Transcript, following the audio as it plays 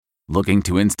Looking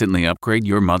to instantly upgrade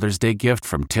your Mother's Day gift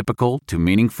from typical to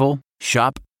meaningful?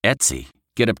 Shop Etsy.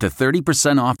 Get up to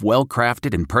 30% off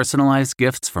well-crafted and personalized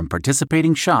gifts from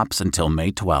participating shops until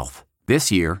May 12th. This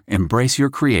year, embrace your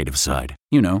creative side.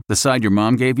 You know, the side your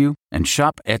mom gave you. And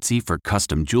shop Etsy for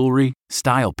custom jewelry,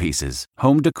 style pieces,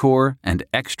 home decor, and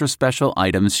extra special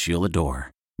items she'll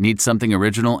adore. Need something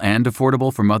original and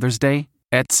affordable for Mother's Day?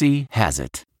 Etsy has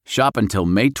it. Shop until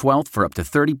May 12th for up to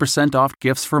 30% off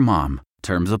gifts for mom.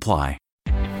 Terms apply.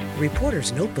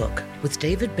 Reporter's Notebook with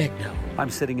David Begnaud. I'm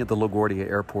sitting at the LaGuardia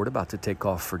Airport about to take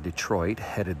off for Detroit,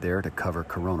 headed there to cover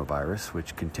coronavirus,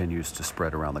 which continues to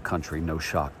spread around the country. No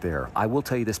shock there. I will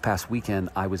tell you, this past weekend,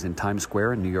 I was in Times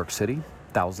Square in New York City.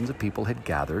 Thousands of people had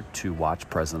gathered to watch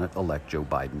President-elect Joe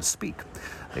Biden speak.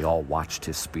 They all watched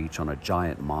his speech on a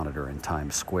giant monitor in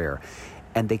Times Square.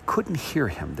 And they couldn't hear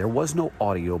him. There was no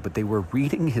audio, but they were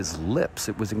reading his lips.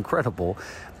 It was incredible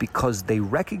because they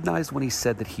recognized when he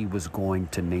said that he was going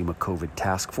to name a COVID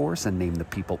task force and name the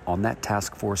people on that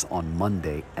task force on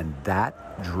Monday, and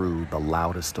that drew the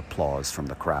loudest applause from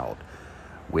the crowd,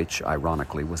 which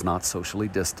ironically was not socially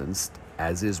distanced,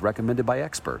 as is recommended by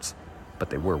experts, but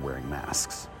they were wearing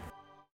masks.